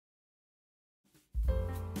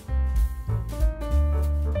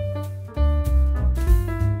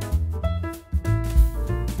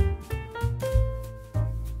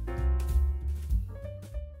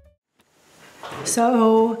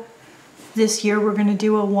So this year we're gonna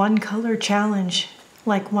do a one color challenge,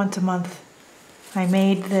 like once a month. I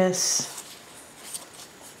made this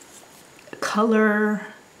color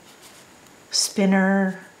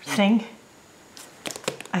spinner thing.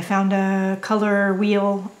 I found a color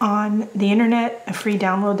wheel on the internet, a free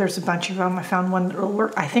download. There's a bunch of them. I found one that will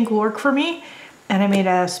work, I think will work for me. And I made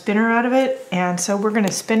a spinner out of it. And so we're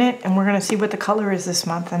gonna spin it and we're gonna see what the color is this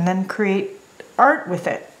month and then create art with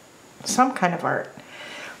it. Some kind of art.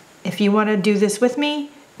 If you wanna do this with me,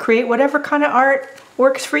 create whatever kind of art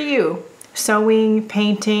works for you. Sewing,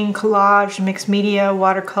 painting, collage, mixed media,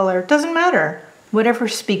 watercolor, doesn't matter. Whatever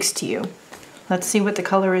speaks to you. Let's see what the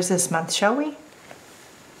color is this month, shall we?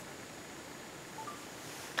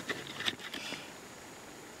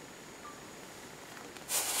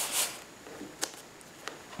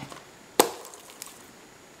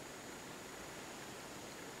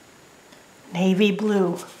 Navy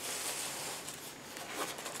blue.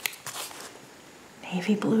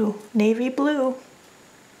 Navy blue, navy blue.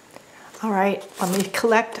 All right, let me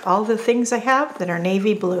collect all the things I have that are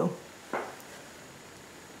navy blue.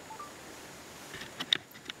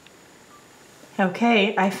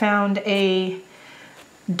 Okay, I found a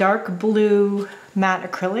dark blue matte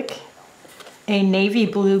acrylic, a navy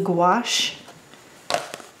blue gouache,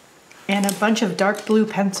 and a bunch of dark blue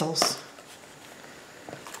pencils.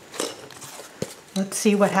 Let's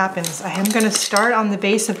see what happens. I am going to start on the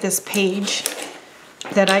base of this page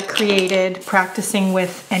that I created practicing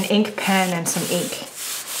with an ink pen and some ink.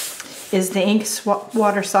 Is the ink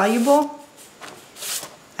water soluble?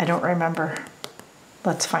 I don't remember.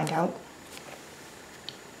 Let's find out.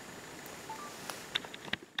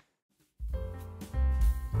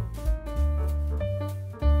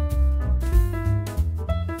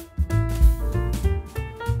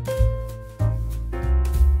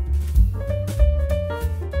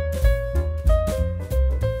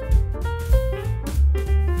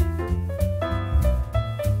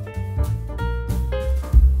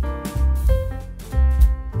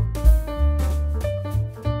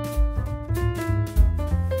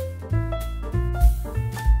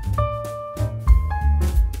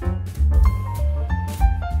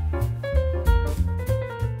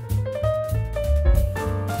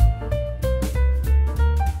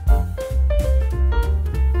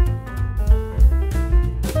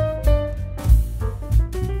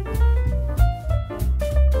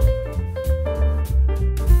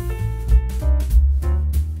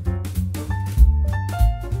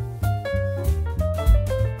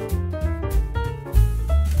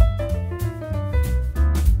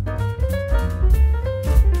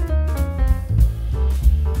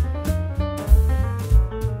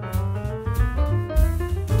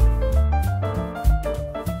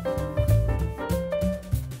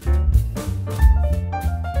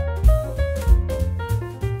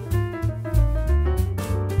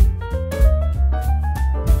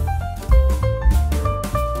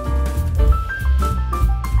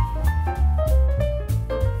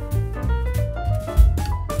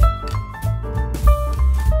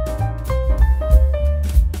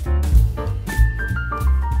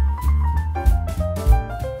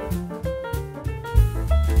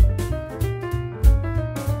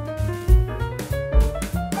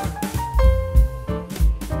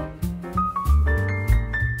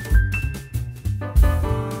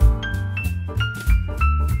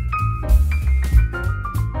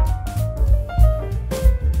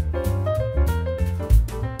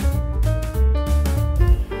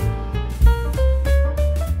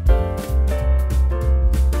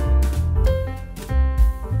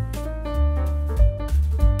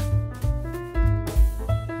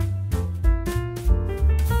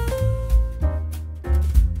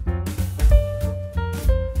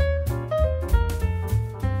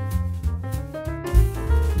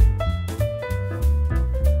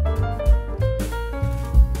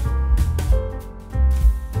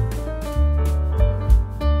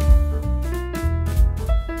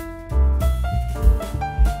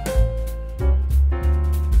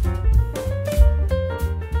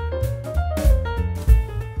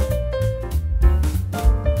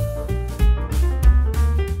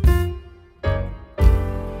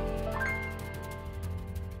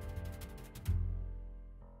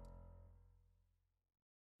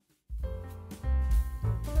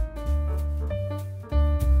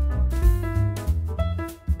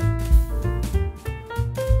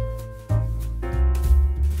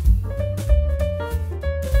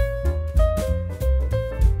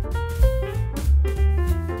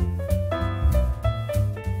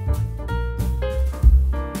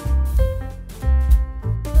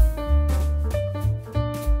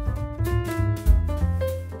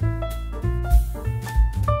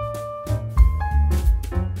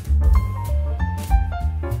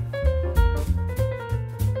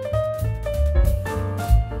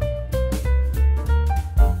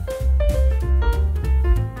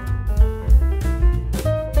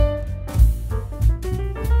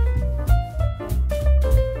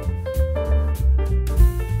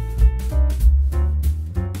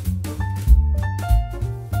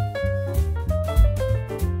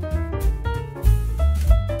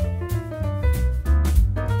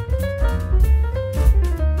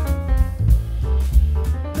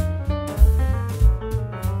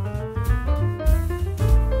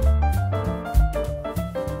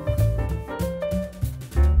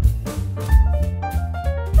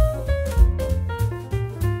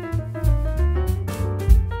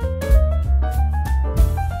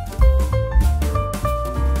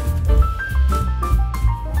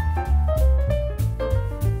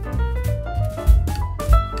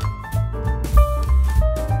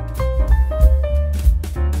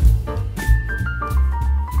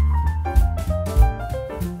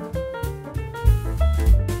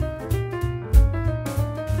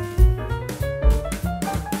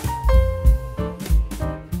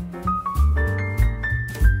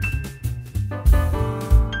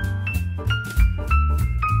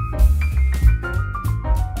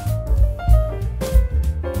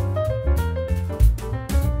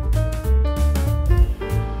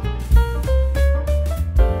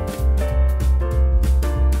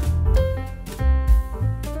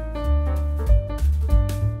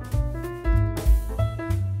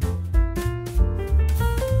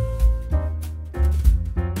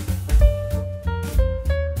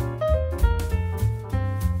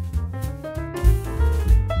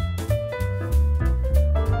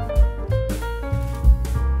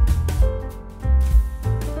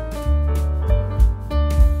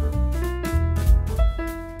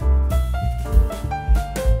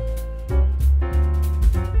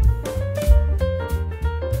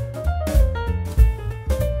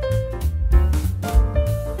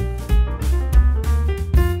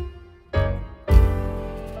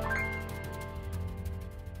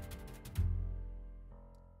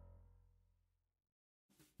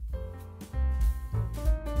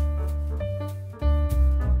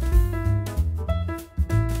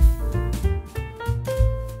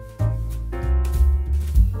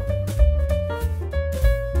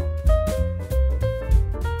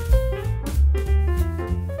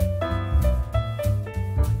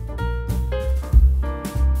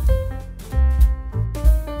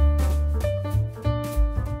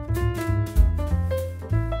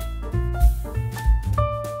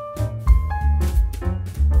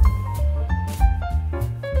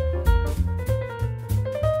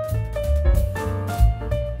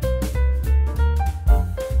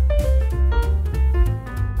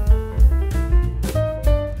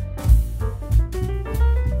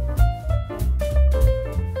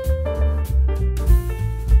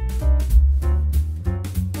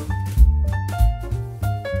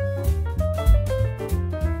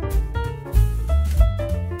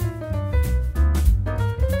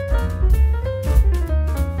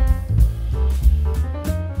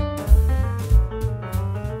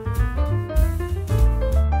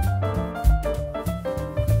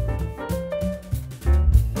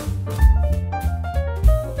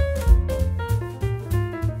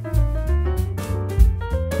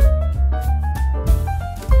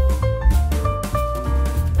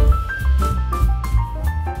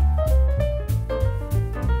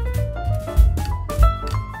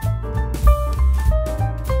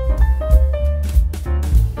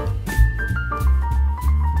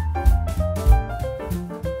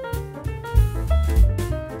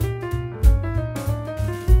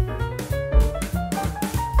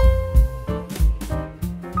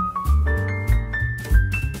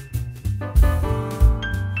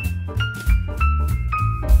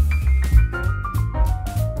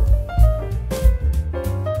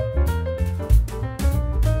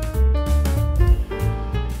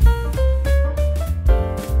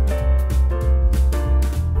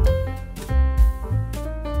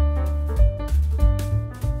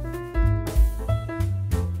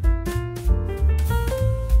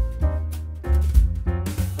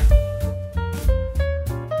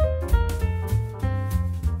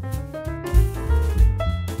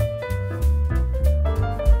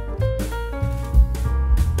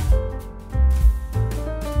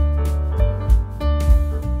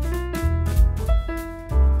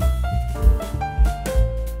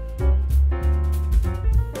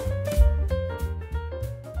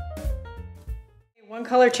 One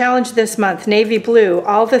color challenge this month, navy blue.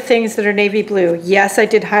 All the things that are navy blue. Yes, I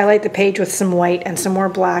did highlight the page with some white and some more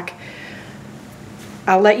black.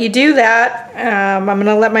 I'll let you do that. I'm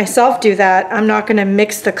gonna let myself do that. I'm not gonna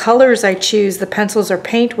mix the colors I choose, the pencils or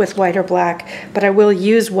paint, with white or black, but I will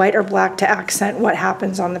use white or black to accent what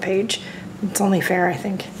happens on the page. It's only fair, I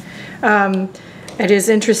think. It is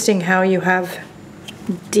interesting how you have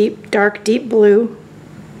dark deep blue,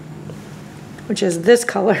 which is this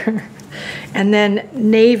color, and then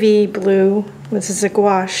navy blue, which is a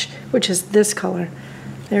gouache, which is this color.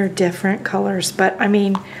 They're different colors, but I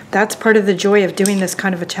mean, that's part of the joy of doing this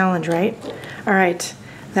kind of a challenge, right? All right,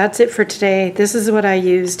 that's it for today. This is what I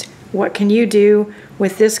used. What can you do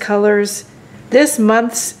with this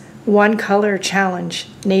month's one color challenge,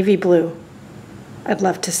 navy blue? I'd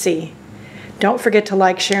love to see. Don't forget to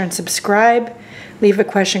like, share, and subscribe. Leave a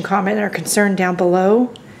question, comment, or concern down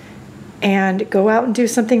below. And go out and do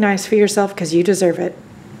something nice for yourself because you deserve it.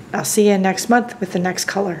 I'll see you next month with the next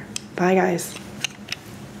color. Bye, guys.